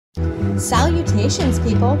Salutations,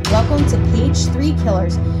 people! Welcome to Page 3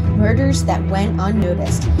 Killers, Murders That Went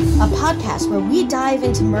Unnoticed, a podcast where we dive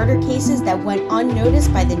into murder cases that went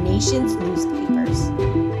unnoticed by the nation's newspapers.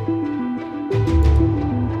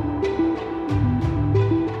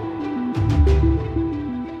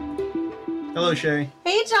 Hello, Shay.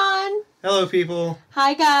 Hey, John! Hello, people.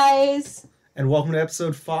 Hi, guys! And welcome to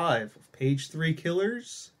episode 5 of Page 3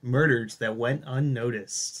 Killers, Murders That Went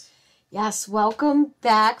Unnoticed. Yes, welcome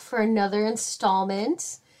back for another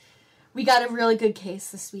installment. We got a really good case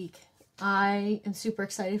this week. I am super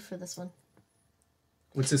excited for this one.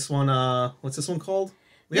 What's this one called?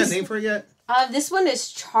 We got a name for it yet? This one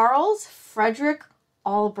is Charles Fredrick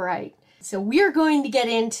Albright. So we are going to get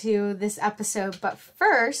into this episode, but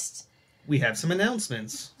first... we have some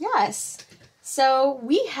announcements. Yes. So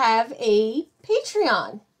we have a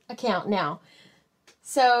Patreon account now.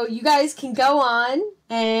 So you guys can go on,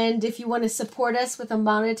 and if you want to support us with a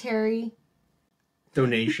monetary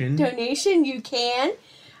donation, you can.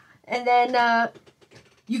 And then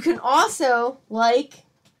you can also like,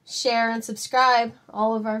 share, and subscribe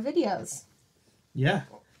all of our videos. Yeah.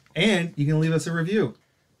 And you can leave us a review,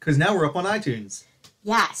 because now we're up on iTunes.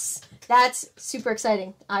 Yes. That's super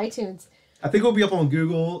exciting. iTunes. I think we'll be up on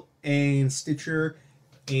Google and Stitcher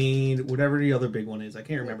and whatever the other big one is. I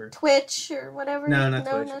can't remember. Twitch or whatever. No, not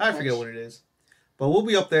Twitch. I forget what it is. But we'll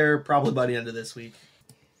be up there probably by the end of this week.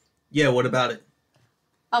 Yeah, what about it?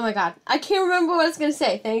 Oh my god. I can't remember what I was going to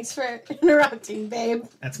say. Thanks for interrupting, babe.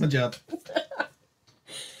 That's my job.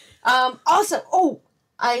 Also,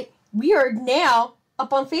 we are now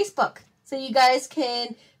up on Facebook. So you guys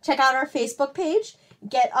can check out our Facebook page,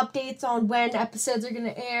 get updates on when episodes are going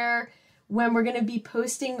to air, when we're going to be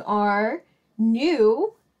posting our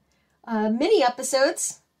new mini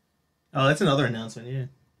episodes. Oh, that's another announcement, yeah.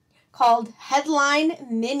 Called Headline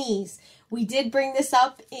Minis. We did bring this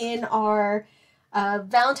up in our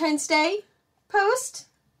Valentine's Day post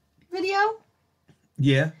video.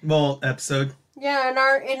 Yeah, well, episode. Yeah,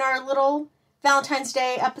 in our little Valentine's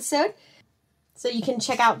Day episode. So you can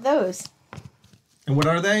check out those. And what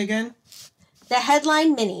are they again? The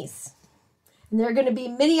Headline Minis. And they're going to be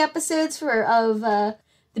mini episodes of the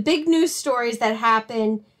big news stories that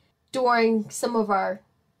happen during some of our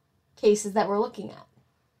cases that we're looking at.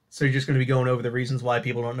 So you're just going to be going over the reasons why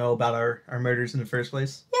people don't know about our murders in the first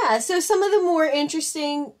place? Yeah, so some of the more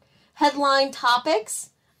interesting headline topics,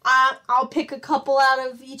 I'll pick a couple out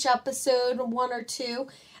of each episode, one or two,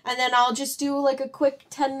 and then I'll just do like a quick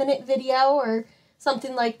 10-minute video or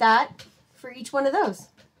something like that for each one of those.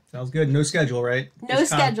 Sounds good. No schedule, right? No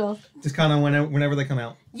schedule. Just kind of whenever they come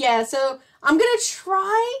out. Yeah, so I'm going to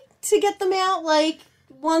try to get them out like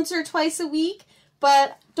once or twice a week,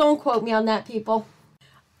 but don't quote me on that, people.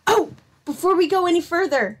 Oh, before we go any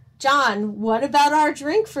further, John, what about our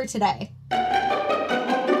drink for today?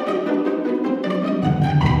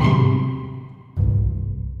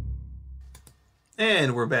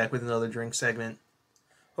 And we're back with another drink segment.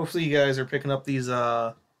 Hopefully you guys are picking up these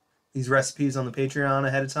recipes on the Patreon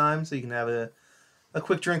ahead of time so you can have a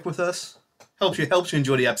quick drink with us. Helps you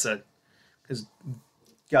enjoy the episode. Because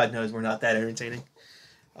God knows we're not that entertaining.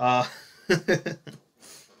 So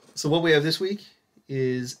what we have this week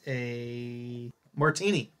is a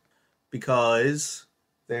Martini. Because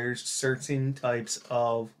there's certain types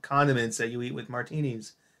of condiments that you eat with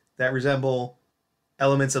martinis that resemble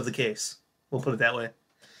elements of the case. We'll put it that way.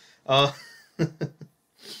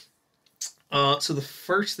 So the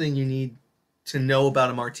first thing you need to know about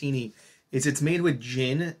a martini is it's made with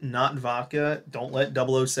gin, not vodka. Don't let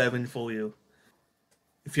 007 fool you.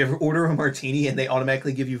 If you ever order a martini and they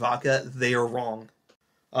automatically give you vodka, they are wrong.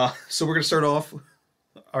 So we're going to start off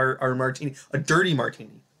our martini, a dirty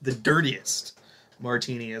martini, the dirtiest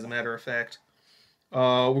martini, as a matter of fact.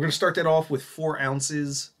 We're going to start that off with 4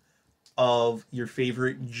 ounces of your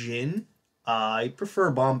favorite gin. I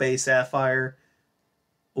prefer Bombay Sapphire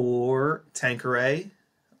or Tanqueray,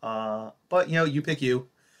 but you pick you.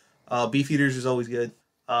 Beefeaters is always good.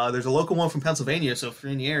 There's a local one from Pennsylvania, so if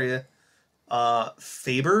you're in the area,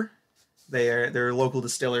 Faber, they're a local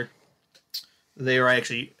distiller.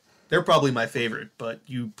 They're probably my favorite, but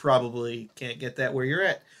you probably can't get that where you're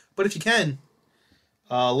at. But if you can,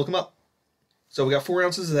 look them up. So we got 4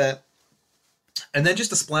 ounces of that, and then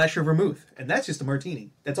just a splash of vermouth, and that's just a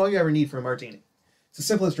martini. That's all you ever need for a martini. It's the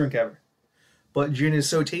simplest drink ever. But gin is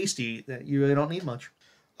so tasty that you really don't need much.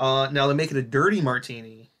 Now, to make it a dirty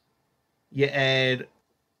martini, you add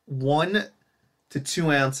 1 to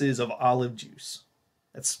 2 ounces of olive juice.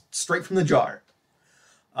 That's straight from the jar.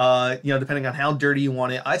 Depending on how dirty you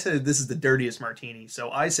want it. I said this is the dirtiest martini, so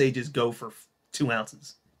I say just go for 2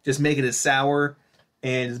 ounces. Just make it as sour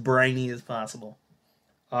and as briny as possible.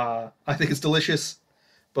 I think it's delicious,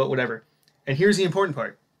 but whatever. And here's the important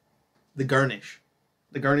part. The garnish.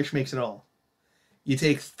 The garnish makes it all. You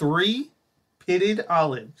take 3 pitted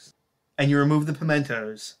olives, and you remove the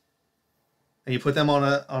pimentos, and you put them on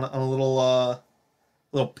a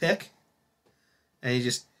little pick,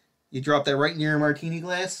 and you drop that right in your martini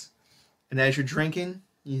glass, and as you're drinking,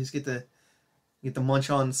 you just get to munch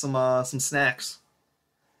on some snacks.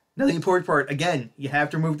 Now the important part, again, you have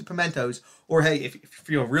to remove the pimentos, or hey, if you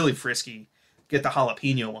feel really frisky, get the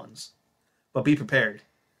jalapeno ones. But be prepared.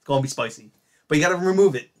 It's going to be spicy. But you got to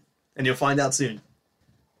remove it, and you'll find out soon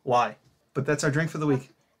why. But that's our drink for the week.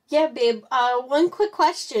 Yeah, babe. One quick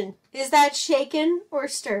question. Is that shaken or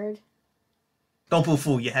stirred? Don't be a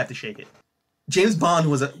fool. You have to shake it. James Bond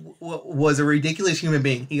was a ridiculous human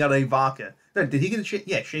being. He got a vodka. Did he get it?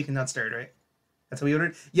 Yeah, shaken, not stirred, right? That's how he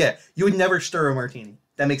ordered it? Yeah, you would never stir a martini.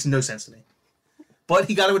 That makes no sense to me. But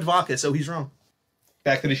he got it with vodka, so he's wrong.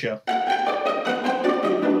 Back to the show.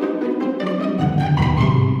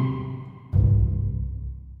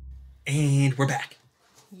 And we're back.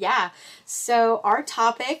 Yeah. So our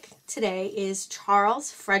topic today is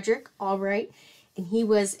Charles Fredrick Albright, and he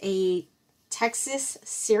was a Texas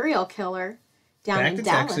serial killer down in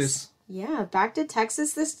Dallas. Texas. Yeah, back to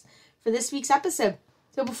Texas for this week's episode.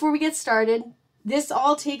 So before we get started, this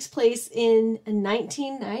all takes place in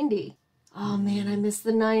 1990. Oh man, I miss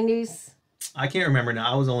the 90s. I can't remember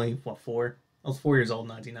now. I was only, 4? I was 4 years old in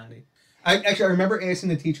 1990. I remember asking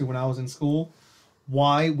the teacher when I was in school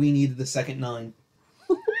why we needed the second 9.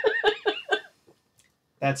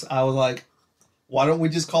 I was like, why don't we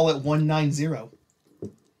just call it 190?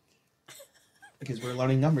 Because we're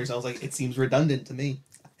learning numbers. I was like, it seems redundant to me.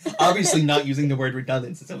 Obviously not using the word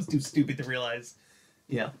redundant since I was too stupid to realize.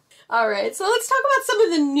 Yeah. All right, so let's talk about some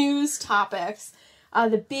of the news topics.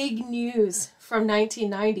 The big news from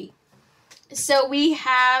 1990. So we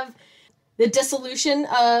have the dissolution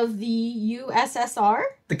of the USSR.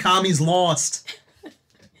 The commies lost.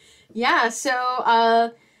 Yeah,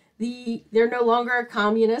 so they're no longer a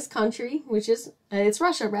communist country, which is it's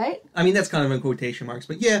Russia, right? I mean, that's kind of in quotation marks,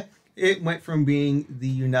 but yeah, it went from being the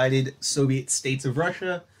United Soviet States of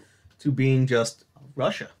Russia to being just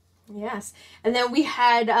Russia. Yes. And then we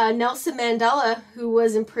had Nelson Mandela, who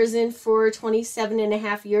was in prison for 27 and a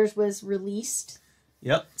half years, was released.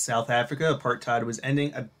 Yep. South Africa, apartheid was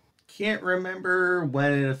ending. I can't remember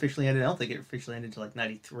when it officially ended. I don't think it officially ended until like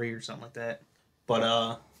 93 or something like that.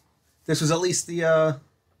 But this was at least the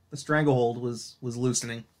stranglehold was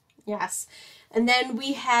loosening. Yes. And then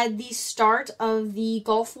we had the start of the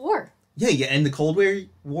Gulf War. Yeah, you end the Cold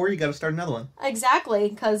War, you got to start another one. Exactly,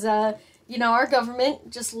 because our government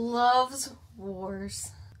just loves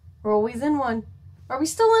wars. We're always in one. Are we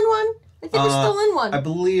still in one? I think we're still in one. I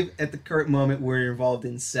believe at the current moment we're involved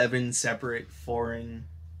in 7 separate foreign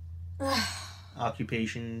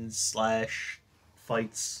occupations /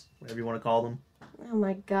 fights, whatever you want to call them. Oh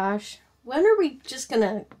my gosh. When are we just going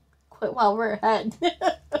to quit while we're ahead?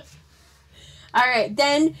 All right,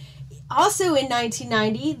 then also in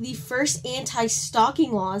 1990, the first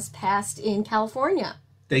anti-stalking laws passed in California.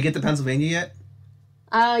 Did they get to Pennsylvania yet?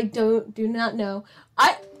 I do not know.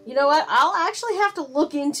 You know what? I'll actually have to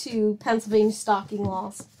look into Pennsylvania stalking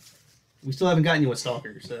laws. We still haven't gotten you a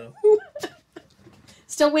stalker, so.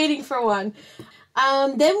 Still waiting for one.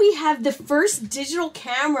 Then we have the first digital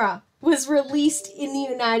camera was released in the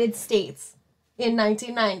United States in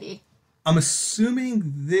 1990. I'm assuming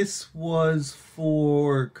this was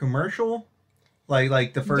for commercial?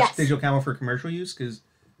 Like the first digital camera for commercial use?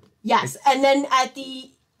 Yes, and then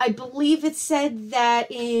I believe it said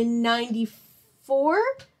that in 94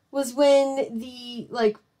 was when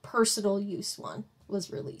the, personal use one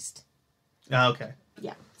was released. Oh, okay.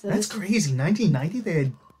 Yeah. So that's crazy. 1990,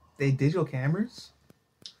 they had digital cameras?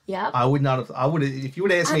 Yeah. I would not have, if you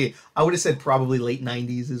would have asked me, I would have said probably late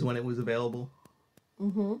 90s is when it was available.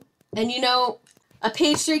 Mm-hmm. And a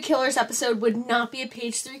Page 3 Killers episode would not be a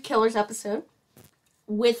Page 3 Killers episode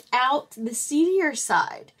without the seedier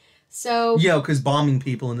side. So yeah, because bombing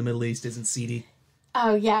people in the Middle East isn't seedy.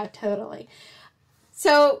 Oh yeah, totally.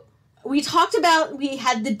 So we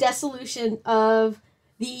had the dissolution of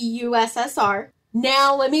the USSR.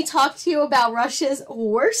 Now let me talk to you about Russia's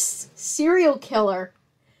worst serial killer.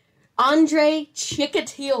 Andrei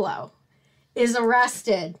Chikatilo is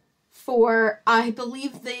arrested for, I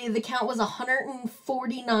believe the count was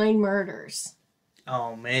 149 murders.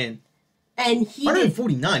 Oh man. And he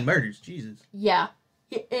 149 murders, Jesus. Yeah.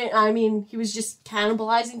 He was just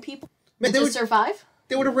cannibalizing people to survive.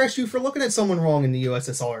 They would arrest you for looking at someone wrong in the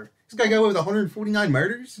USSR. This guy got away with 149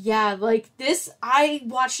 murders? Yeah, like this, I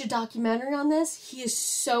watched a documentary on this. He is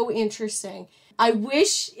so interesting. I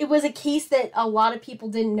wish it was a case that a lot of people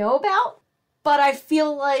didn't know about, but I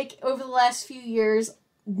feel like over the last few years,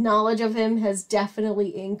 knowledge of him has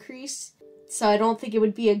definitely increased. So I don't think it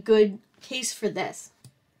would be a good case for this.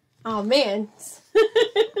 Oh man.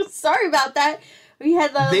 Sorry about that. We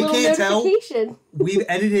had the little notification. Tell. We've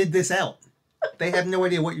edited this out. They have no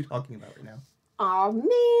idea what you're talking about right now. Oh man.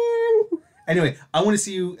 Anyway, I want to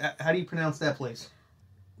see you. How do you pronounce that place?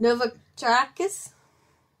 Novotrakis?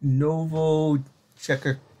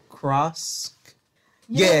 Novotrakis?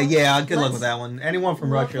 Yeah. Good luck with that one. Anyone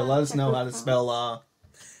from Russia, let us know how to spell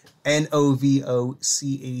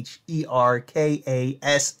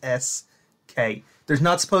Novotcherkask. There's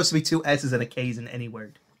not supposed to be two S's and a K's in any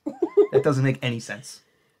word. That doesn't make any sense.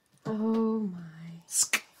 Oh my.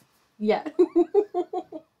 Yeah.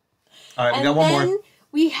 All right, we got one more. And then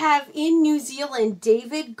we have in New Zealand,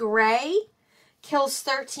 David Gray kills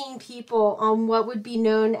 13 people on what would be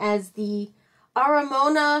known as the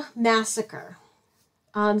Aramona Massacre.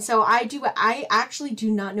 So I actually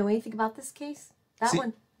do not know anything about this case.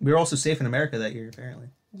 One. We were also safe in America that year, apparently.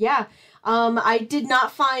 Yeah. I did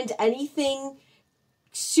not find anything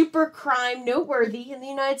super crime noteworthy in the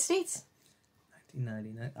United States.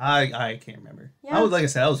 1999. I can't remember. Yeah. Like I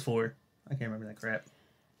said, I was 4. I can't remember that crap.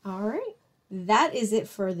 All right. That is it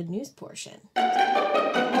for the news portion.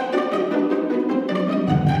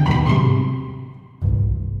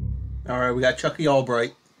 All right, we got Chucky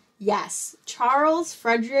Albright. Yes, Charles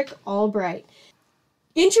Fredrick Albright.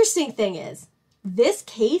 Interesting thing is, this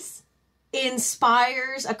case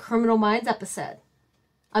inspires a Criminal Minds episode.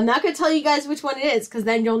 I'm not going to tell you guys which one it is, because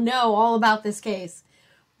then you'll know all about this case.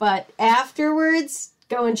 But afterwards,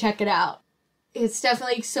 go and check it out. It's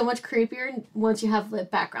definitely so much creepier once you have the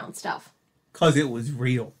background stuff. Because it was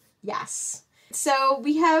real. Yes. So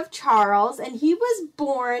we have Charles, and he was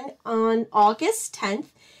born on August 10th,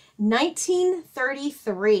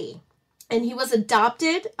 1933. And he was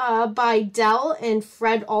adopted by Dell and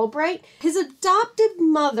Fred Albright. His adopted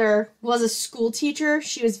mother was a school teacher.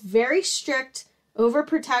 She was very strict,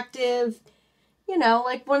 overprotective,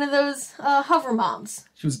 like one of those hover moms.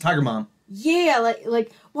 She was a tiger mom. Yeah,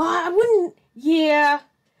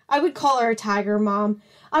 I would call her a tiger mom.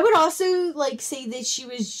 I would also, say that she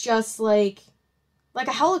was just, like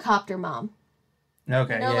a helicopter mom.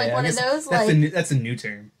 Okay, one of those, that's a new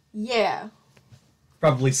term. Yeah.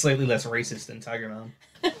 Probably slightly less racist than tiger mom.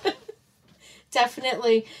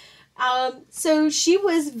 Definitely. So she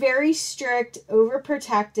was very strict,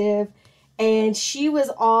 overprotective, and she was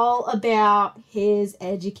all about his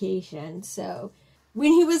education. So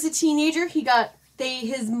when he was a teenager,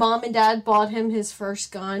 his mom and dad bought him his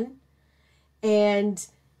first gun, and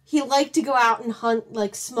he liked to go out and hunt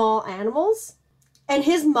small animals, and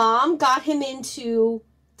his mom got him into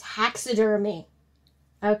taxidermy.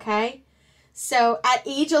 Okay? So at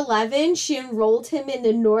age 11, she enrolled him in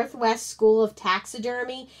the Northwest School of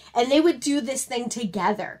Taxidermy, and they would do this thing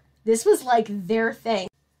together. This was their thing.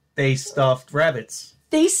 They stuffed rabbits.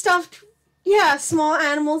 They stuffed, small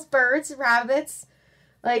animals, birds, rabbits.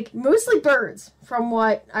 Mostly birds, from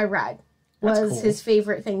what I read, was his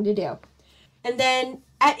favorite thing to do. And then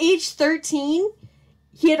at age 13,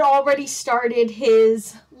 he had already started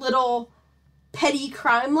his little petty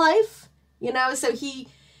crime life, so he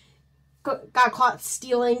got caught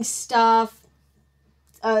stealing stuff,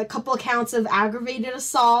 a couple of counts of aggravated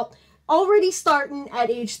assault, already starting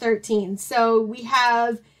at age 13. So we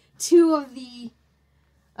have 2 of the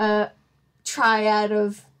triad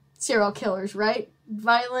of serial killers, right?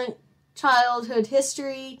 Violent childhood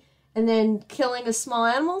history, and then killing of small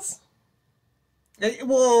animals? It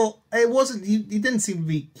wasn't. He didn't seem to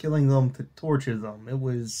be killing them to torture them.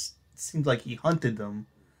 It seemed like he hunted them,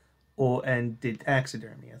 and did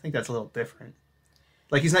taxidermy. I think that's a little different.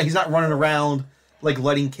 He's not running around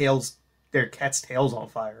letting their cats' tails on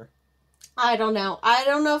fire. I don't know. I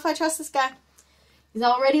don't know if I trust this guy. He's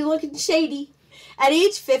already looking shady. At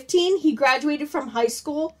age 15, he graduated from high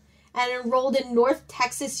school and enrolled in North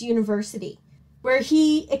Texas University, where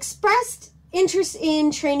he expressed interest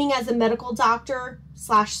in training as a medical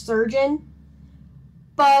doctor/surgeon.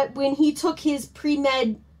 But when he took his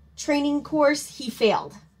pre-med training course, he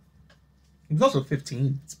failed. He was also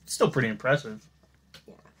 15. It's still pretty impressive.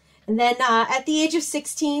 Yeah. And then at the age of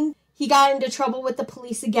 16, he got into trouble with the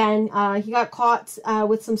police again. He got caught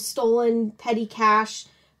with some stolen petty cash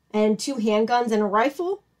and 2 handguns and a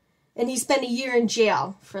rifle. And he spent a year in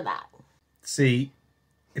jail for that. See,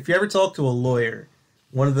 if you ever talk to a lawyer,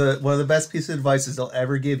 one of the best pieces of advice they'll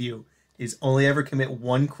ever give you is only ever commit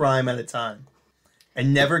one crime at a time.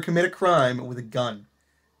 And never commit a crime with a gun.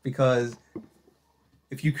 Because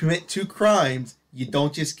if you commit 2 crimes, you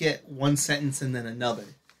don't just get one sentence and then another.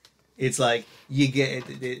 It's like you get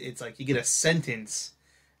a sentence,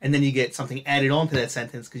 and then you get something added on to that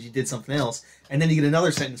sentence because you did something else, and then you get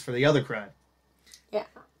another sentence for the other crime. Yeah.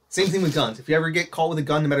 Same thing with guns. If you ever get caught with a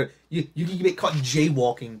gun, no matter you can get caught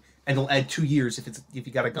jaywalking, and they'll add 2 years if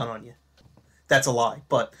you got a gun on you. That's a lie.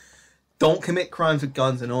 But don't commit crimes with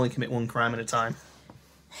guns, and only commit 1 crime at a time.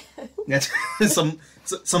 That's some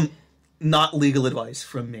not legal advice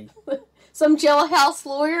from me. Some jailhouse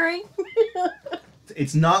lawyering.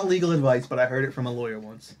 It's not legal advice, but I heard it from a lawyer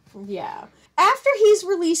once. Yeah. After he's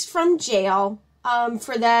released from jail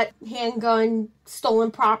for that handgun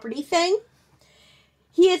stolen property thing,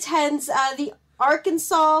 he attends the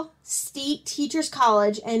Arkansas State Teachers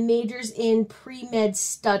College and majors in pre-med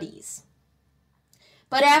studies.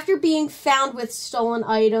 But after being found with stolen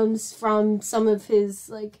items from some of his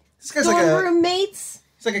dorm roommates,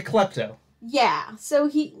 he's like a klepto. Yeah. So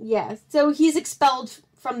he's expelled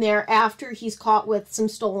from there after he's caught with some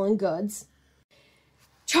stolen goods.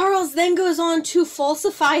 Charles then goes on to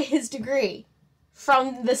falsify his degree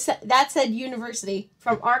from that said university,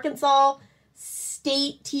 from Arkansas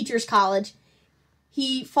State Teachers College.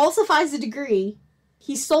 He falsifies the degree.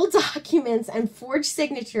 He stole documents and forged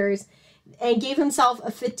signatures and gave himself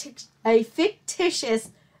a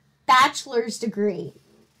fictitious bachelor's degree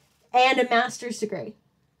and a master's degree.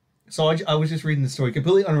 So I was just reading the story,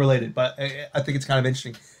 completely unrelated, but I think it's kind of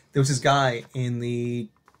interesting. There was this guy in the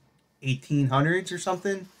 1800s or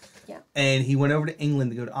something, yeah, and he went over to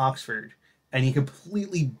England to go to Oxford, and he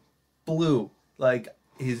completely blew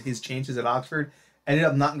his chances at Oxford. Ended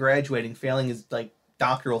up not graduating, failing his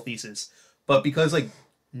doctoral thesis, but because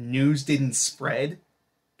news didn't spread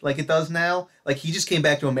like it does now, he just came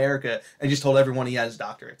back to America and just told everyone he had his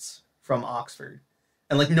doctorates from Oxford,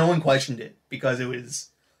 and no one questioned it because it was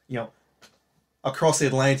across the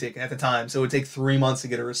Atlantic at the time, so it would take 3 months to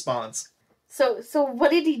get a response. So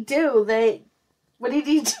what did he do? What did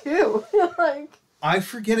he do? I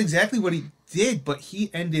forget exactly what he did, but he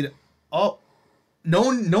ended up. No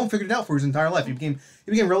one figured it out for his entire life. He became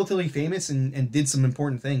relatively famous and did some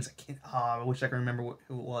important things. I wish I could remember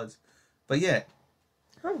who it was, but yeah.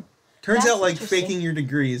 Turns out faking your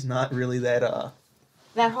degree is not really that hard?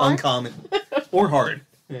 Uncommon or hard.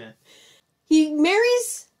 Yeah. He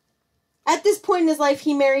marries. At this point in his life,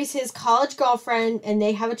 he marries his college girlfriend, and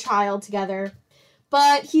they have a child together.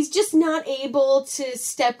 But he's just not able to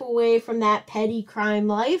step away from that petty crime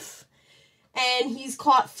life. And he's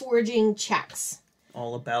caught forging checks.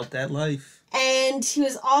 All about that life. And he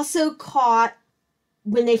was also caught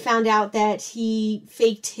when they found out that he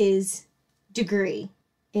faked his degree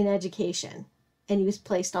in education. And he was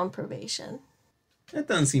placed on probation. That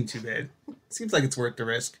doesn't seem too bad. Seems like it's worth the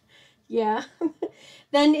risk. Yeah.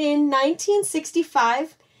 Then in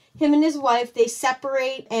 1965, him and his wife, they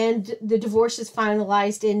separate, and the divorce is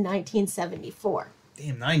finalized in 1974.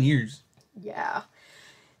 Damn, 9 years. Yeah.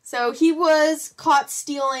 So he was caught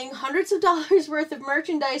stealing hundreds of dollars worth of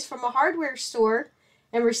merchandise from a hardware store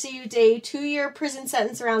and received a 2-year prison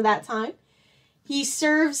sentence around that time. He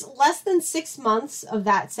serves less than 6 months of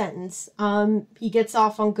that sentence. He gets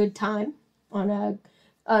off on good time, on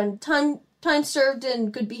time served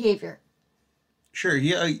and good behavior. Sure,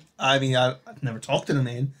 yeah. I mean, I've never talked to the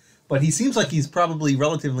man, but he seems like he's probably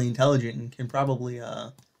relatively intelligent and can probably,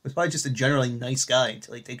 was probably just a generally nice guy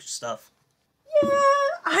until he takes your stuff. Yeah,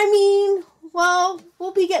 I mean, well,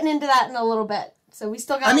 we'll be getting into that in a little bit. So we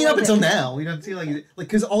still got. I mean, up until now, we don't see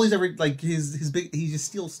because all he's ever he just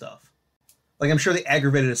steals stuff. I'm sure the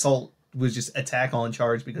aggravated assault was just attack on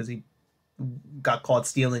charge because he got caught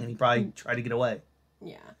stealing and he probably tried to get away.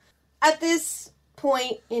 Yeah. At this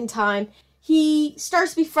point in time, he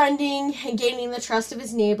starts befriending and gaining the trust of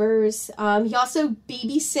his neighbors. He also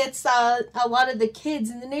babysits a lot of the kids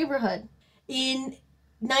in the neighborhood. In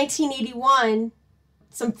 1981,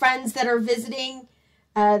 some friends that are visiting,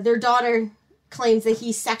 their daughter claims that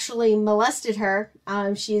he sexually molested her.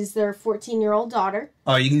 She's their 14-year-old daughter.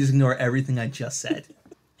 Oh, you can just ignore everything I just said.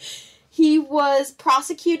 He was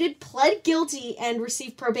prosecuted, pled guilty, and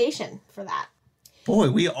received probation for that.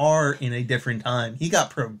 Boy, we are in a different time. He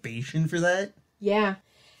got probation for that? Yeah.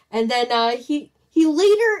 And then he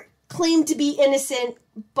later claimed to be innocent,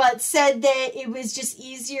 but said that it was just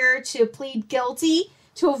easier to plead guilty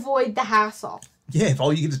to avoid the hassle. Yeah, if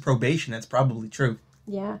all you get is probation, that's probably true.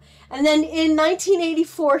 Yeah. And then in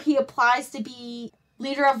 1984, he applies to be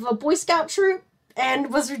leader of a Boy Scout troop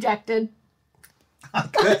and was rejected.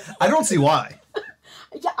 I don't see why.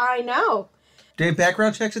 Yeah, I know. they have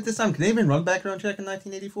background checks at this time? Can they even run background check in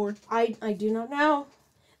 1984? I do not know.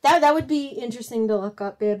 That would be interesting to look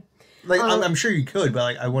up, babe. Like, I'm sure you could, but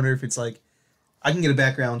like, I wonder if it's like, I can get a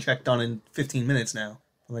background check done in 15 minutes now.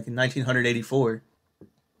 Like in 1984.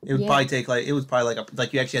 It would probably take like, it was probably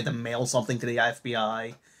like you actually had to mail something to the FBI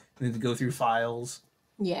and then to go through files.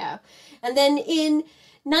 Yeah. And then in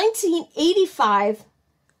 1985,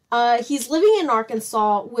 he's living in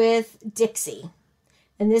Arkansas with Dixie.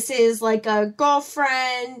 And this is like a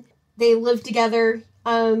girlfriend. They live together.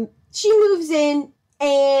 She moves in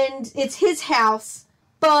and it's his house,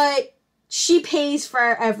 but she pays for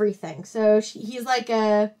everything. So he's like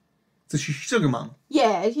a... So she's sugar mama.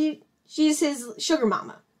 Yeah, she's his sugar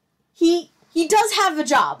mama. He does have a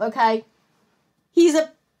job, okay? He's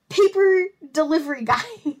a paper delivery guy.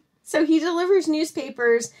 So he delivers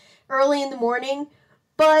newspapers early in the morning,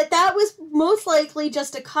 but that was most likely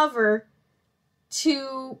just a cover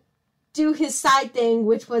to do his side thing,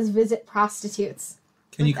 which was visit prostitutes.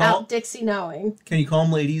 Without Dixie knowing. Can you call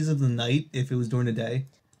them ladies of the night if it was during the day?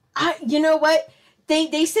 You know what?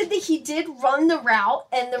 They said that he did run the route,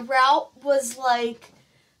 and the route was like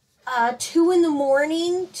 2 in the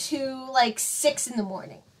morning to like 6 in the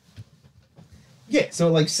morning. Yeah, so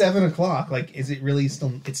like 7 o'clock. Like, is it really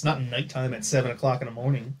still? It's not nighttime at 7 o'clock in the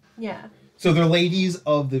morning. Yeah. So they're ladies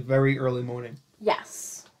of the very early morning.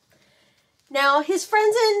 Yes. Now, his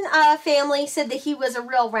friends and family said that he was a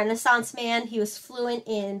real Renaissance man. He was fluent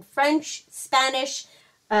in French, Spanish.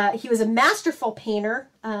 He was a masterful painter,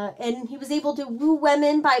 and he was able to woo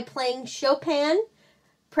women by playing Chopin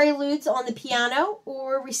preludes on the piano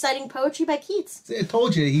or reciting poetry by Keats. I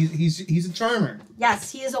told you, he's a charmer.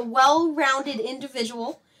 Yes, he is a well-rounded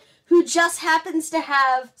individual who just happens to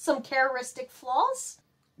have some characteristic flaws.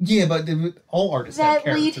 Yeah, but all artists have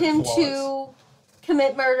that lead him flaws. to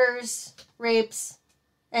commit murders, rapes,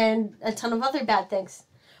 and a ton of other bad things.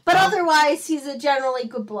 But otherwise, he's a generally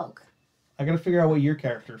good bloke. I gotta figure out what your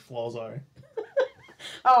character flaws are.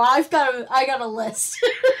 Oh, I got a list.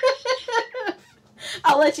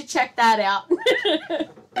 I'll let you check that out.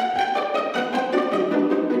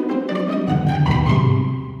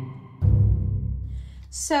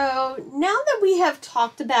 So, now that we have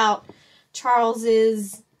talked about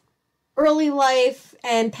Charles's early life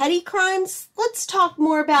and petty crimes, let's talk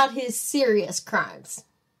more about his serious crimes.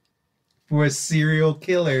 For a serial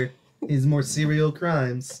killer, is more serial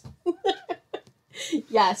crimes.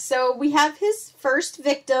 Yeah, so we have his first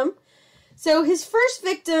victim. So his first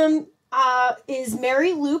victim is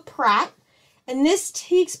Mary Lou Pratt, and this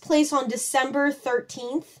takes place on December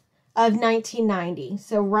 13th of 1990.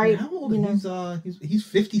 So right, how old? He's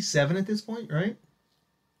 57 at this point, right?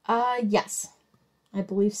 Yes, I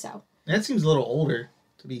believe so. That seems a little older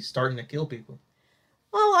to be starting to kill people.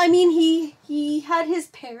 Well, I mean, he had his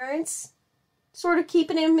parents sort of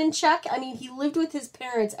keeping him in check. I mean, he lived with his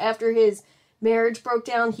parents after his marriage broke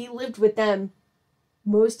down. He lived with them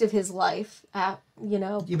most of his life,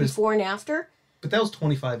 before and after. But that was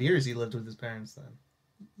 25 years he lived with his parents then.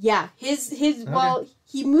 Yeah, okay. Well,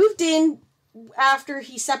 he moved in after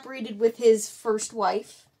he separated with his first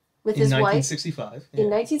wife, in 1965. In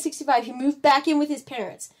 1965, he moved back in with his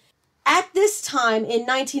parents. At this time, in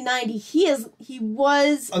 1990, he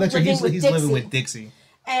was he's living with Dixie.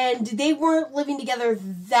 And they weren't living together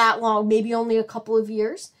that long, maybe only a couple of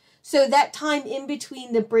years. So that time in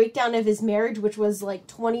between the breakdown of his marriage, which was like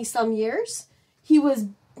 20-some years, he was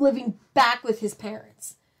living back with his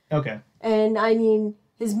parents. Okay. And, I mean,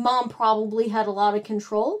 his mom probably had a lot of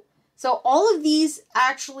control. So all of these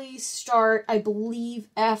actually start, I believe,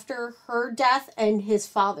 after her death and his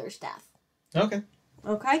father's death. Okay.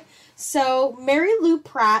 Okay. So Mary Lou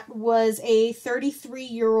Pratt was a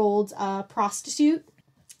 33-year-old prostitute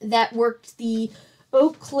that worked the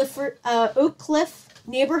Oak Cliff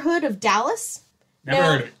neighborhood of Dallas. Never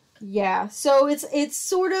heard of it. Yeah, so it's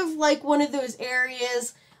sort of like one of those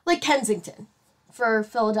areas like Kensington for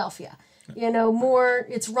Philadelphia.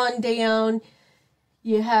 It's run down.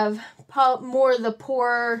 You have more of the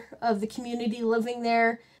poor of the community living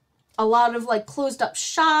there. A lot of like closed up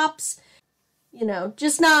shops.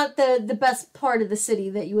 Just not the best part of the city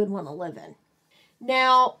that you would want to live in.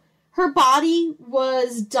 Now, her body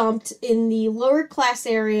was dumped in the lower class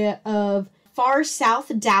area of far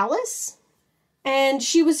south Dallas, and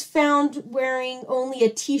she was found wearing only a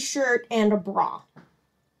t-shirt and a bra.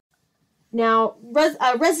 Now,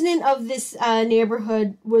 a resident of this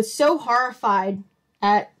neighborhood was so horrified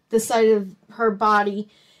at the sight of her body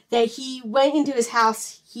that he went into his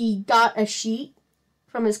house, he got a sheet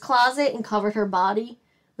from his closet and covered her body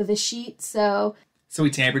with a sheet, So he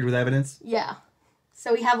tampered with evidence? Yeah.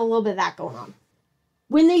 So we have a little bit of that going on.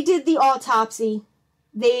 When they did the autopsy,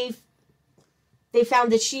 they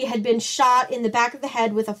found that she had been shot in the back of the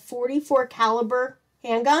head with a .44 caliber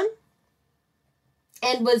handgun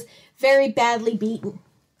and was very badly beaten.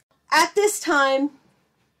 At this time,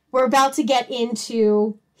 we're about to get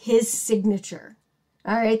into his signature.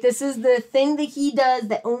 All right, this is the thing that he does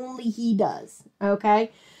that only he does,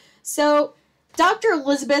 okay? So, Dr.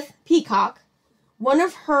 Elizabeth Peacock, one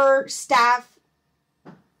of her staff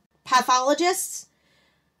pathologists,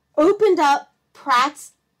 opened up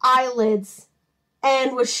Pratt's eyelids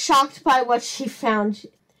and was shocked by what she found.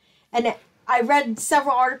 And I read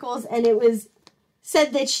several articles, and it was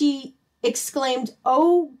said that she exclaimed,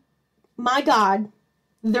 "Oh my God,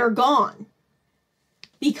 they're gone."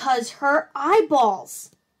 Because her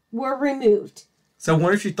eyeballs were removed. So I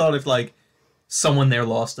wonder if she thought if, like, someone there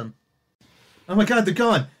lost them. Oh my God, they're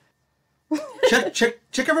gone.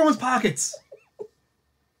 check everyone's pockets.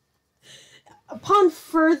 Upon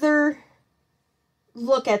further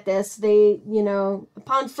look at this,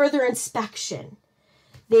 upon further inspection,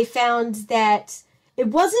 they found that it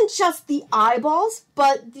wasn't just the eyeballs,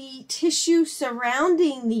 but the tissue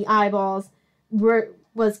surrounding the eyeballs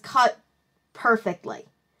was cut perfectly.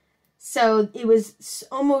 So it was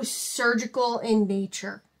almost surgical in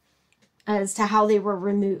nature as to how they were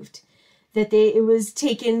removed.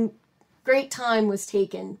 Great time was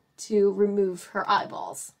taken to remove her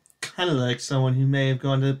eyeballs. Kind of like someone who may have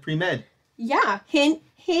gone to pre-med. Yeah, hint,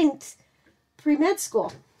 hint, pre-med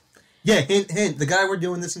school. Yeah, hint, hint. The guy we're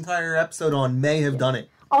doing this entire episode on may have done it.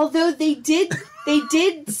 Although they did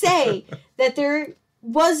say that there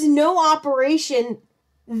was no operation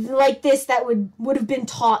like this that would have been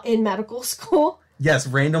taught in medical school. Yes,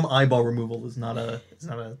 random eyeball removal is not a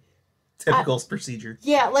typical procedure.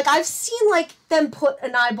 Yeah, like I've seen like them put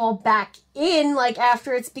an eyeball back in like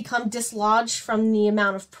after it's become dislodged from the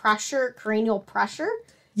amount of pressure, cranial pressure.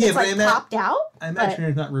 Yeah, it's but like popped out. I imagine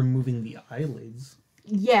it's not removing the eyelids.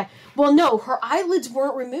 Yeah. Well, no, her eyelids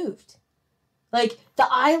weren't removed. Like the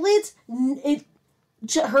eyelids,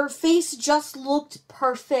 her face just looked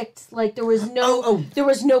perfect. Like there was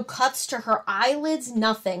no cuts to her eyelids,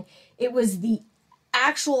 nothing. It was the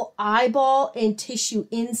actual eyeball and tissue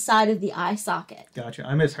inside of the eye socket. Gotcha.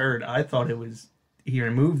 I misheard. I thought it was he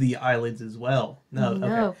removed the eyelids as well. No.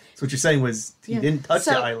 Okay. So what you're saying was he didn't touch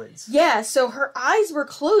the eyelids. Yeah, so her eyes were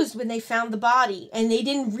closed when they found the body, and they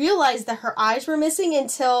didn't realize that her eyes were missing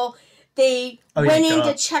until they went in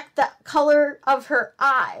to check the color of her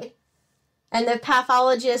eye. And the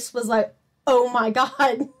pathologist was like, "Oh my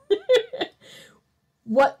God."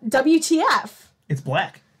 What? WTF? It's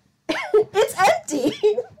black. It's empty.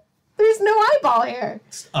 There's no eyeball here.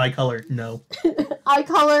 Eye color, no. Eye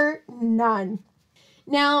color, none.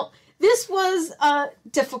 Now, this was a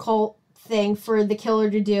difficult thing for the killer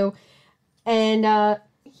to do. And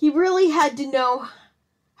he really had to know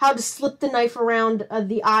how to slip the knife around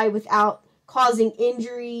the eye without causing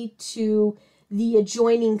injury to the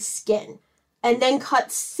adjoining skin. And then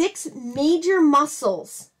cut 6 major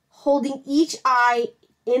muscles holding each eye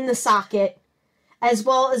in the socket, as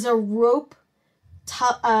well as a rope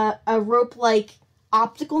like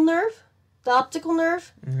optical nerve. The optical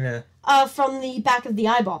nerve? Yeah. From the back of the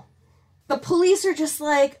eyeball. The police are just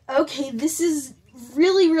like, okay, this is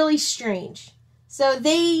really, really strange. So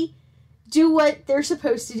they do what they're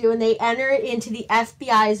supposed to do, and they enter it into the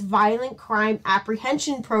FBI's Violent Crime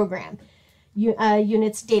Apprehension Program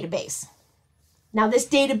unit's database. Now, this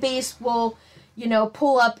database will,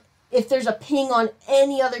 pull up if there's a ping on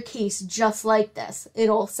any other case just like this.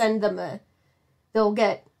 It'll send them they'll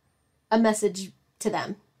get a message to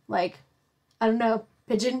them. Like, I don't know,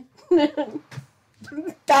 pigeon,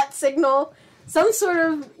 bat signal, some sort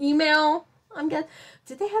of email. Did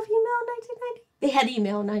they have email in 1990? They had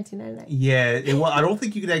email in 1999. Yeah, I don't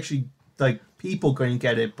think you could actually, people couldn't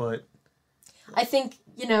get it, but I think,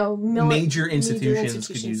 major institutions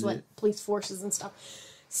could use like it. Police forces and stuff.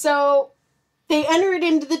 So they enter it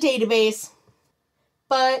into the database,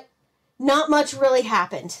 but not much really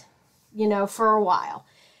happened, for a while.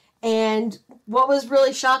 And what was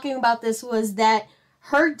really shocking about this was that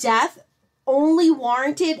her death only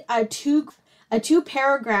warranted a two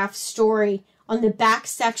paragraph story on the back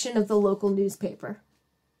section of the local newspaper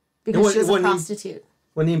because she was a prostitute.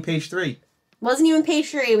 Wasn't even page 3. Wasn't even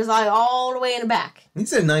page 3. It was all the way in the back. He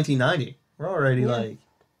said 1990. We're already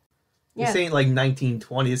this ain't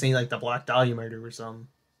 1920. This ain't like the Black Dahlia murder or something.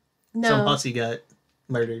 No. Some hussy got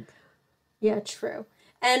murdered. Yeah, true.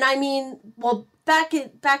 And I mean, well, back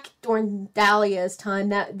during Dahlia's time,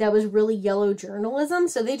 that was really yellow journalism,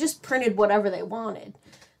 so they just printed whatever they wanted.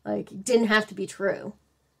 It didn't have to be true.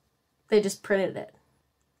 They just printed it.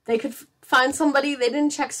 They could find somebody. They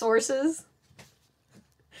didn't check sources.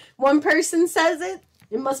 One person says it.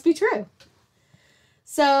 It must be true.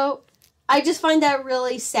 So I just find that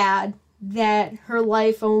really sad that her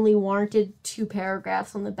life only warranted 2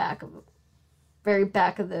 paragraphs on the very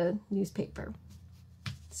back of the newspaper.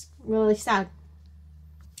 It's really sad.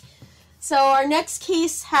 So our next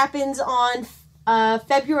case happens on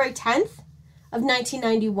February 10th of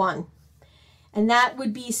 1991. And that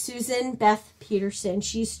would be Susan Beth Peterson.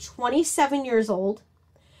 She's 27 years old.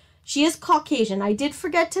 She is Caucasian. I did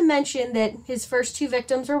forget to mention that his first 2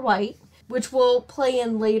 victims are white, which we'll play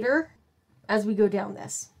in later as we go down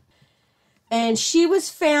this. And she was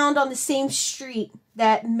found on the same street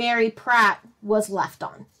that Mary Pratt was left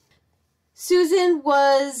on. Susan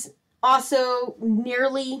was also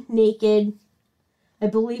nearly naked. I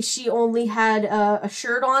believe she only had a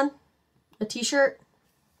shirt on, a t-shirt.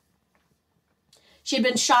 She had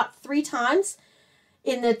been shot 3 times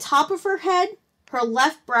in the top of her head, her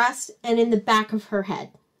left breast, and in the back of her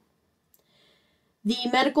head. The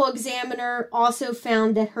medical examiner also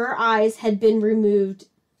found that her eyes had been removed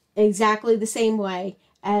exactly the same way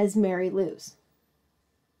as Mary Lou's.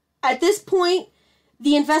 At this point,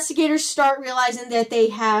 the investigators start realizing that they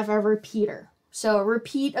have a repeater. So a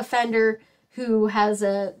repeat offender who has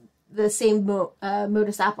the same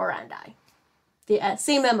modus operandi, the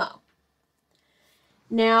same MO.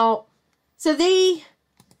 Now, so they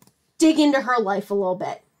dig into her life a little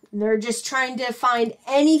bit. They're just trying to find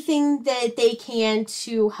anything that they can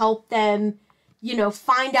to help them,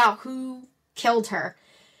 find out who killed her.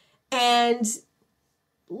 And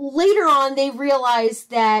later on, they realize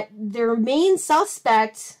that their main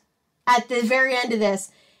suspect, at the very end of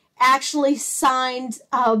this, actually signed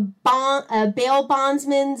a bail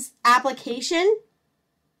bondsman's application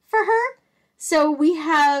for her. So we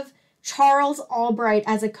have Charles Albright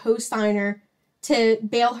as a co-signer to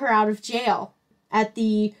bail her out of jail at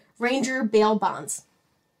the Ranger bail bonds.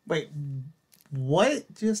 Wait,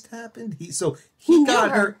 what just happened? He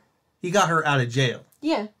got her. He got her out of jail.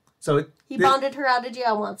 Yeah. So he bonded her out of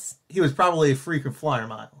jail once. He was probably a frequent flyer,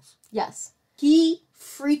 Miles. Yes. He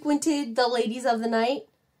frequented the ladies of the night,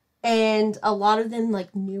 and a lot of them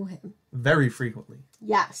knew him. Very frequently.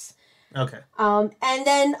 Yes. Okay. And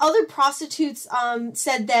then other prostitutes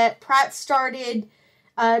said that Pratt started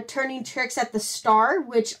turning tricks at the Star,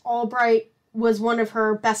 which Albright was one of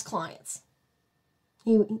her best clients.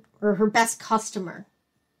 Or her best customer.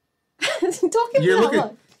 Don't give me that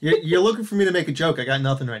look. You're looking for me to make a joke. I got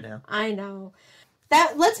nothing right now. I know.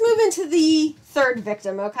 Let's move into the 3rd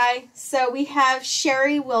victim, okay? So we have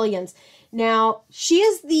Sherry Williams. Now, she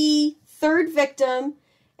is the 3rd victim,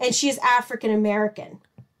 and she is African American.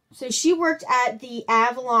 So she worked at the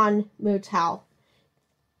Avalon Motel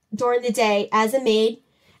during the day as a maid,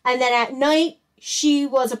 and then at night, she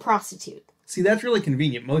was a prostitute. See, that's really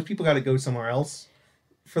convenient. Most people got to go somewhere else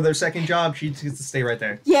for their second job. She gets to stay right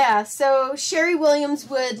there. Yeah, so Sherry Williams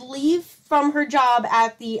would leave from her job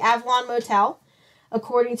at the Avalon Motel.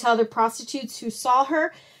 According to other prostitutes who saw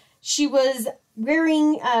her, she was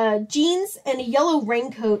wearing jeans and a yellow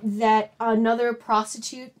raincoat that another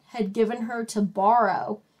prostitute had given her to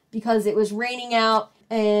borrow because it was raining out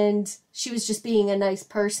and she was just being a nice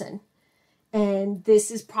person. And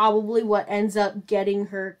this is probably what ends up getting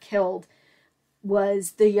her killed,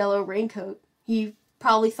 was the yellow raincoat. He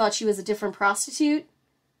probably thought she was a different prostitute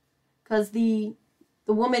because the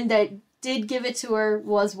woman that did give it to her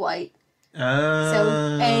was white.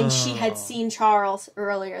 Oh. And she had seen Charles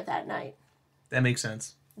earlier that night. That makes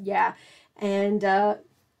sense. Yeah. And so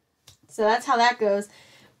that's how that goes.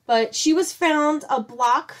 But she was found a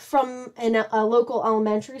block from a local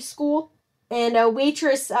elementary school. And a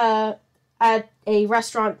waitress at a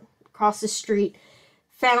restaurant across the street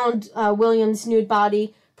found Williams' nude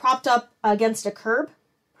body propped up against a curb.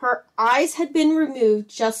 Her eyes had been removed,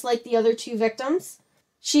 just like the other 2 victims.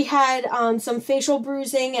 She had some facial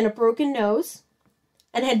bruising and a broken nose,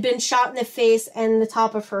 and had been shot in the face and the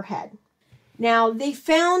top of her head. Now, they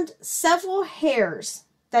found several hairs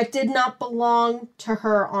that did not belong to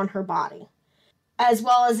her on her body, as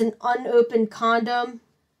well as an unopened condom,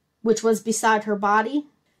 which was beside her body.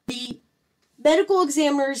 The medical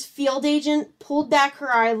examiner's field agent pulled back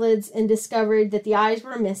her eyelids and discovered that the eyes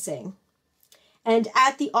were missing. And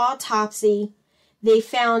at the autopsy, they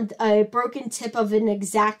found a broken tip of an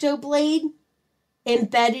X-Acto blade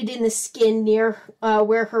embedded in the skin near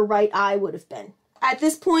where her right eye would have been. At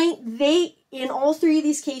this point, in all 3 of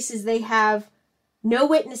these cases, they have no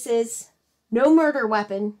witnesses, no murder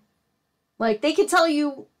weapon. They could tell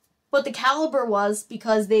you what the caliber was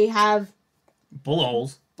because they have bullet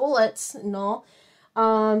holes, bullets and all,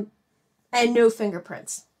 and no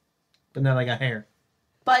fingerprints. But not like a hair.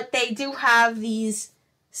 But they do have these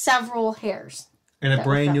several hairs. And a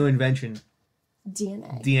brand new invention.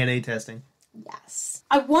 DNA. DNA testing. Yes.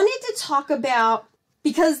 I wanted to talk about,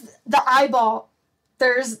 because the eyeball,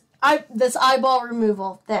 there's this eyeball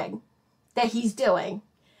removal thing that he's doing.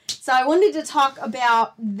 So I wanted to talk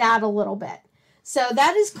about that a little bit. So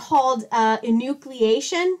that is called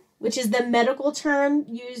enucleation, which is the medical term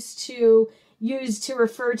used to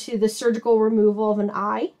refer to the surgical removal of an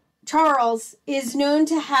eye. Charles is known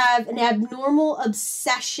to have an abnormal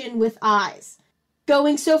obsession with eyes,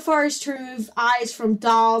 going so far as to remove eyes from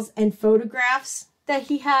dolls and photographs that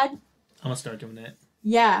he had. I'm going to start doing that.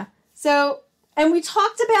 Yeah. So, and we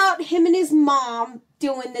talked about him and his mom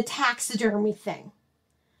doing the taxidermy thing.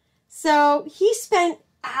 So he spent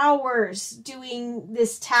hours doing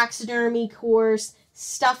this taxidermy course,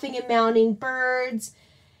 stuffing and mounting birds.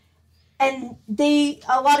 And a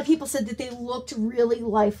lot of people said that they looked really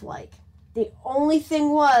lifelike. The only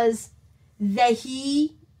thing was that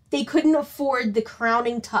they couldn't afford the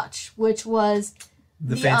crowning touch, which was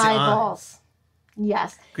the fancy eyeballs. Eyes.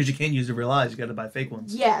 Yes. Because you can't use the real eyes, you got to buy fake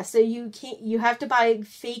ones. Yeah, so you have to buy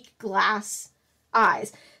fake glass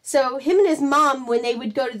eyes. So him and his mom, when they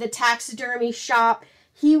would go to the taxidermy shop,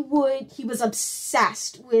 he was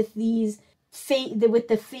obsessed with the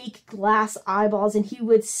fake glass eyeballs, and he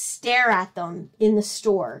would stare at them in the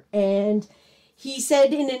store. And he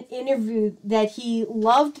said in an interview that he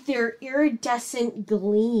loved their iridescent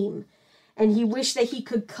gleam, and he wished that he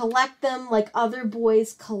could collect them like other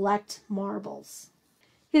boys collect marbles.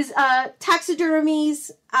 His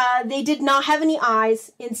taxidermies, they did not have any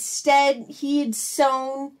eyes. Instead, he had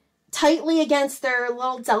sewn tightly against their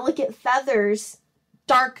little delicate feathers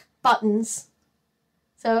dark buttons.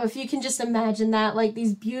 So if you can just imagine that, like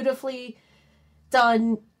these beautifully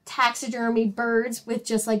done taxidermy birds with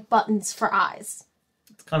just like buttons for eyes.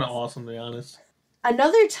 It's kind of awesome, to be honest.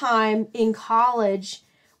 Another time in college,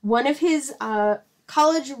 one of his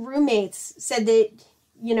college roommates said that,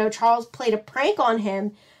 Charles played a prank on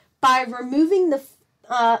him by removing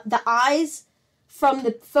the eyes from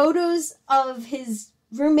the photos of his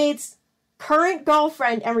roommate's current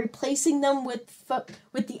girlfriend and replacing them with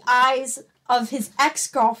the eyes of his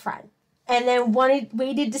ex-girlfriend, and then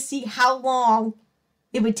waited to see how long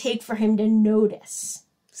it would take for him to notice.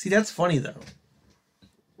 See, that's funny though.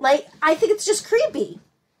 Like, I think it's just creepy.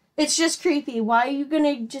 It's just creepy. Why are you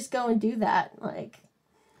gonna just go and do that? Like,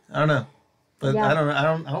 I don't know, but yeah. I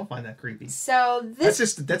don't find that creepy. So that's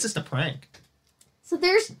just a prank. So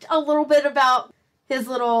there's a little bit about his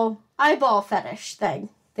little eyeball fetish thing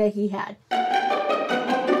that he had.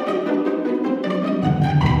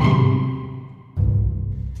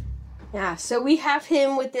 Yeah, so we have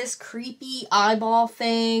him with this creepy eyeball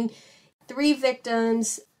thing. 3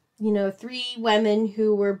 victims, 3 women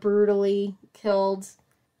who were brutally killed.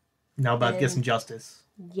 Now about to get some justice.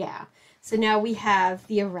 Yeah. So now we have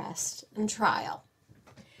the arrest and trial.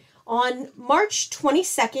 On March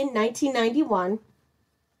 22nd, 1991,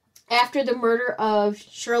 after the murder of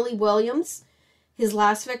Shirley Williams, his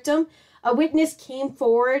last victim, a witness came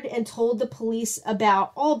forward and told the police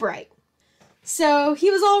about Albright. So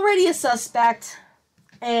he was already a suspect,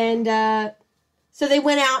 and so they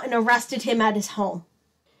went out and arrested him at his home.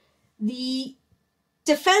 The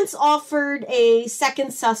defense offered a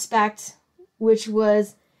second suspect, which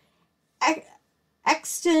was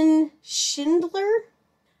Exton Schindler,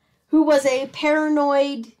 who was a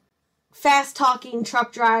paranoid, fast-talking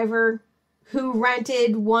truck driver who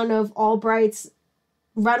rented one of Albright's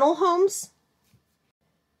rental homes,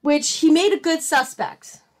 which he made a good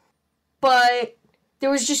suspect. But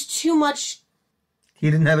there was just too much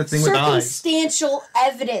he didn't have a thing with eyes. Circumstantial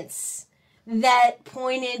evidence that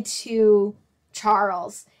pointed to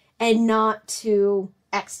Charles and not to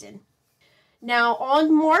Exton. Now,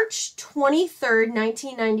 on March 23rd,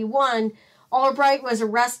 1991, Albright was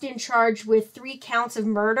arrested and charged with 3 counts of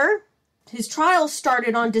murder. His trial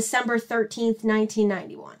started on December 13th,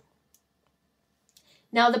 1991.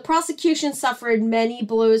 Now, the prosecution suffered many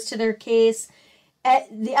blows to their case.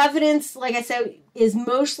 The evidence, like I said, is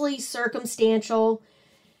mostly circumstantial.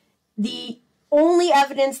 The only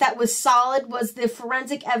evidence that was solid was the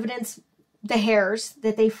forensic evidence, the hairs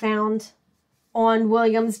that they found on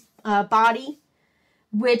Williams' body,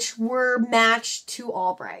 which were matched to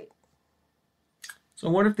Albright.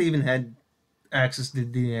 So what if they even had access to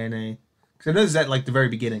DNA? Because I know this is at like the very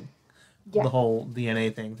beginning, the whole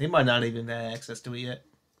DNA thing. They might not even have access to it yet.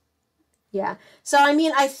 Yeah. So, I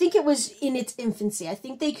mean, I think it was in its infancy. I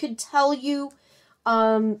think they could tell you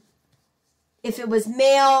if it was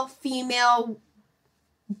male, female,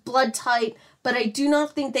 blood type, but I do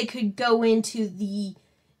not think they could go into the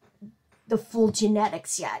the full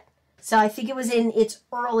genetics yet. So I think it was in its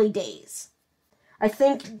early days. I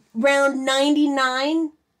think around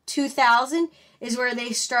 99, 2000 is where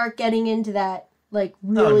they start getting into that, like,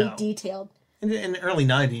 really detailed. In the early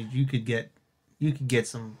 90s, you could get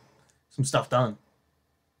some stuff done.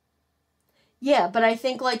 Yeah, but I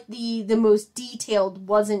think, like, the most detailed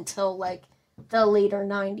wasn't till, like, the later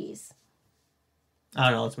 90s. I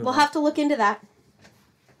don't know. We'll have to look into that.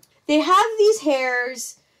 They have these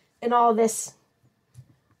hairs and all this.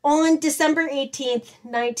 On December 18th,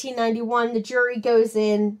 1991, the jury goes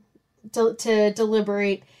in to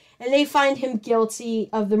deliberate, and they find him guilty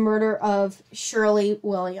of the murder of Shirley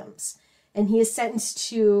Williams. And he is sentenced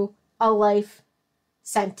to a life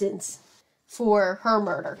sentence for her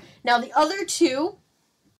murder. Now, the other two,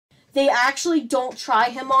 they actually don't try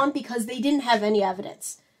him on because they didn't have any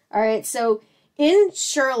evidence. All right, so in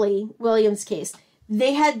Shirley Williams' case,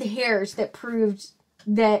 they had the hairs that proved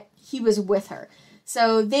that he was with her.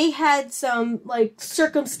 So they had some, like,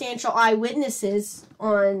 circumstantial eyewitnesses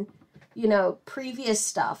on, you know, previous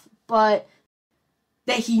stuff, but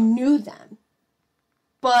that he knew them.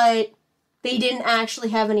 But they didn't actually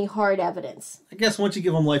have any hard evidence. I guess once you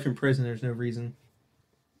give them life in prison, there's no reason.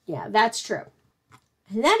 Yeah, that's true.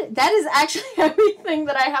 And that is actually everything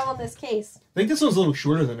that I have on this case. I think this one's a little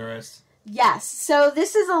shorter than the rest. Yes, so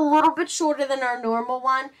this is a little bit shorter than our normal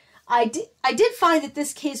one. I did find that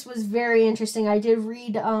this case was very interesting. I did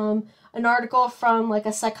read an article from, like,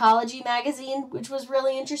 a psychology magazine, which was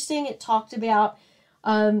really interesting. It talked about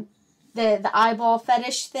the eyeball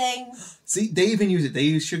fetish thing. See, they even use it. They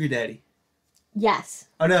use sugar daddy. Yes.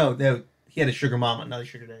 Oh, no. He had a sugar mama, not a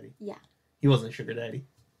sugar daddy. Yeah. He wasn't a sugar daddy.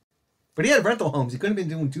 But he had rental homes. He couldn't have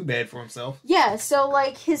been doing too bad for himself. Yeah, so,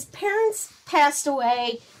 like, his parents passed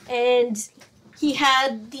away, and he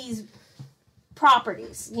had these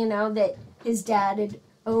properties, you know, that his dad had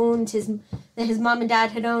owned, that his mom and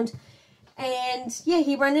dad had owned. And, yeah,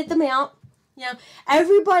 he rented them out. You know,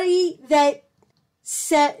 everybody that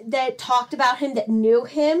talked about him, that knew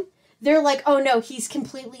him, they're like, oh, no, he's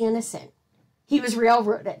completely innocent. He was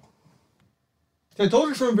railroaded. So I told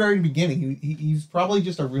you from the very beginning, he's probably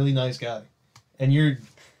just a really nice guy. And you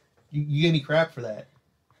gave me crap for that.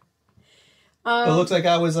 But it looks like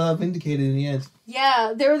I was vindicated in the end.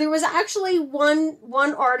 Yeah, there was actually one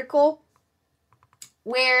article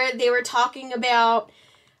where they were talking about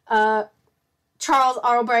Charles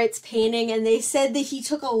Albright's painting, and they said that he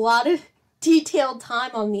took a lot of detailed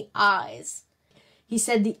time on the eyes. He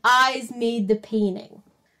said the eyes made the painting.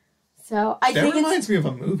 So I think that reminds me of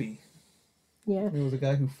a movie. Yeah. There was a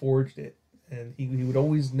guy who forged it, and he would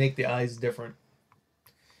always make the eyes different.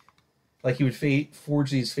 Like, he would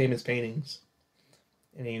forge these famous paintings,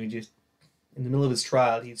 and he would just, in the middle of his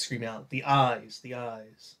trial, he'd scream out, the eyes, the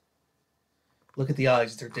eyes. Look at the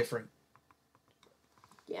eyes, they're different.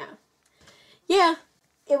 Yeah. Yeah,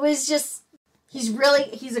 it was just, he's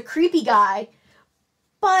a creepy guy,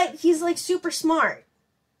 but he's, like, super smart.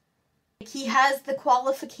 He has the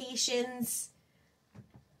qualifications.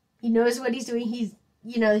 He knows what he's doing.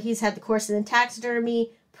 He's had the courses in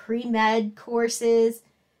taxidermy, pre-med courses.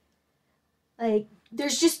 Like,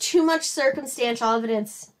 there's just too much circumstantial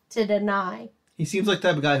evidence to deny. He seems like the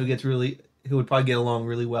type of guy who would probably get along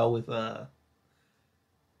really well with, like,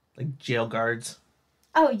 jail guards.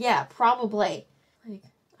 Oh, yeah, probably. Like,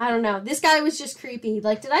 I don't know. This guy was just creepy.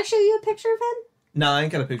 Like, did I show you a picture of him? No, I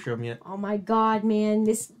ain't got a picture of him yet. Oh, my God, man.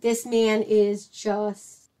 This man is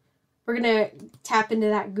just... We're going to tap into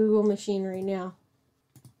that Google machine right now.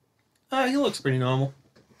 He looks pretty normal.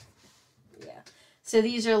 Yeah. So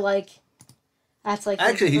these are, like... That's, like...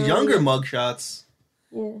 Actually, his younger mugshots...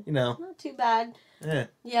 Yeah. You know. Not too bad. Yeah.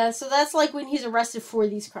 Yeah, so that's, like, when he's arrested for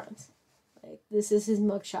these crimes. Like, this is his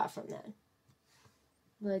mugshot from then.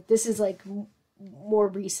 Like, this is, like, more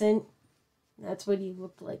recent. That's what he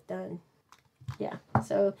looked like then. Yeah,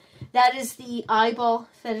 so that is the eyeball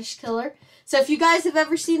fetish killer. So if you guys have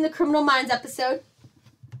ever seen the Criminal Minds episode,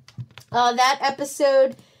 that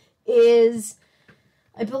episode is,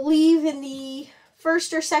 I believe, in the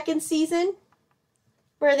first or second season,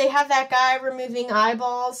 where they have that guy removing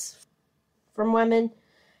eyeballs from women,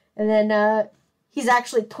 and then he's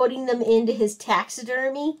actually putting them into his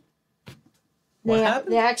taxidermy. What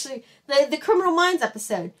happened? They actually, the Criminal Minds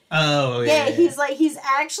episode. Oh, yeah. Yeah, he's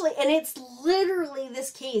actually, and it's literally this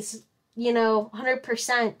case,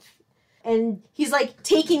 100%. And he's, like,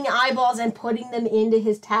 taking the eyeballs and putting them into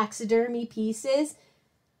his taxidermy pieces.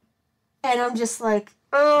 And I'm just like,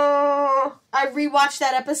 oh. I rewatched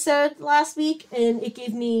that episode last week, and it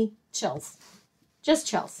gave me chills. Just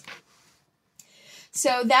chills.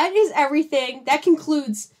 So that is everything. That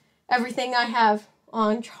concludes everything I have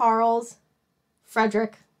on Charles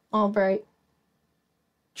Fredrick Albright.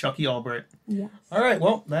 Chucky Albright. Yes. All right,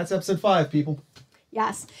 well, that's episode 5, people.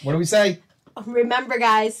 Yes. What do we say? Remember,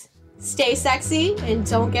 guys, stay sexy and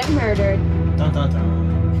don't get murdered. Dun, dun, dun.